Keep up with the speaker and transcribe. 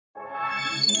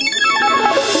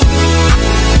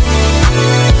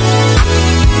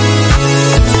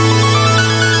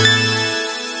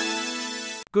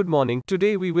good morning.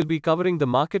 Today we will be covering the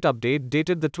market update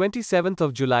dated the 27th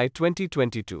of July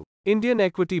 2022. Indian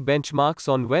equity benchmarks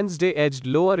on Wednesday edged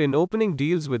lower in opening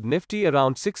deals with Nifty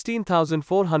around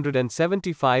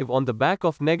 16,475 on the back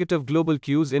of negative global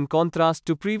cues in contrast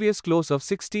to previous close of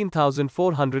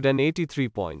 16,483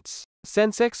 points.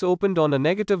 Sensex opened on a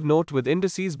negative note with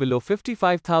indices below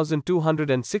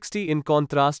 55,260 in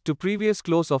contrast to previous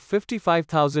close of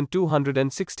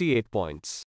 55,268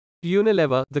 points.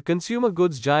 Unilever, the consumer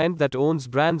goods giant that owns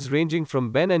brands ranging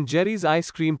from Ben & Jerry's ice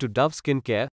cream to Dove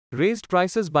skincare, raised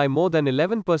prices by more than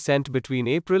 11% between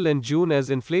April and June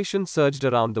as inflation surged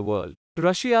around the world.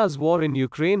 Russia's war in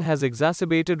Ukraine has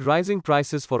exacerbated rising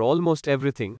prices for almost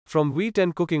everything, from wheat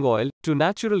and cooking oil, to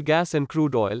natural gas and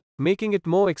crude oil, making it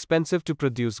more expensive to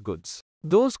produce goods.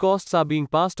 Those costs are being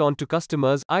passed on to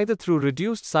customers, either through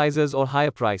reduced sizes or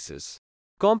higher prices.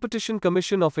 Competition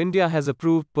Commission of India has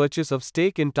approved purchase of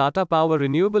stake in Tata Power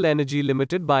Renewable Energy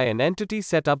Limited by an entity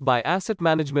set up by asset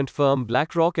management firm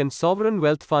BlackRock and sovereign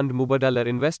wealth fund Mubadala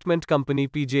Investment Company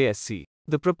PJSC.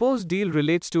 The proposed deal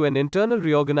relates to an internal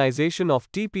reorganization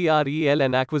of TPREL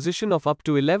and acquisition of up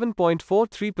to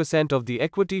 11.43% of the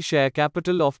equity share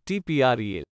capital of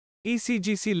TPREL.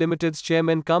 ECGC Limited's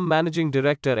chairman cum managing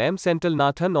director M. Senthil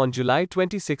Nathan on July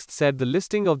 26 said the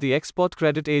listing of the Export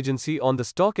Credit Agency on the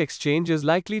stock exchange is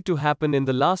likely to happen in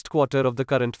the last quarter of the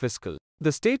current fiscal.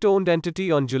 The state-owned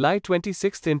entity on July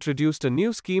 26 introduced a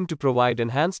new scheme to provide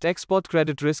enhanced export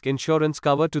credit risk insurance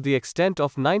cover to the extent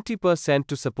of 90%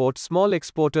 to support small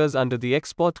exporters under the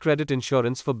Export Credit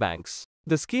Insurance for banks.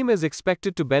 The scheme is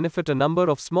expected to benefit a number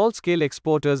of small-scale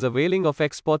exporters availing of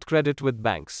export credit with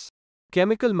banks.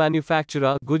 Chemical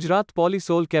manufacturer Gujarat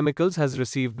Polysol Chemicals has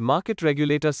received market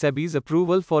regulator SEBI's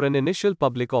approval for an initial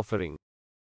public offering.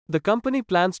 The company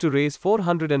plans to raise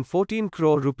 414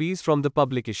 crore rupees from the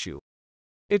public issue.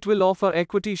 It will offer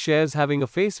equity shares having a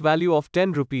face value of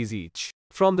 10 rupees each.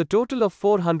 From the total of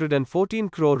 414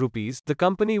 crore rupees, the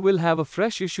company will have a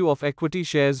fresh issue of equity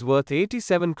shares worth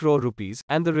 87 crore rupees,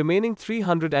 and the remaining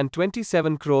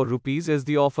 327 crore rupees is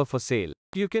the offer for sale.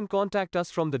 You can contact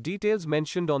us from the details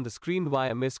mentioned on the screen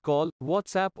via missed call,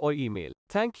 WhatsApp or email.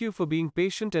 Thank you for being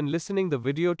patient and listening the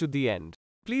video to the end.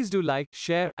 Please do like,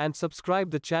 share, and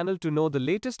subscribe the channel to know the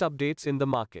latest updates in the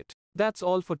market. That's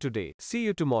all for today. See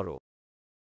you tomorrow.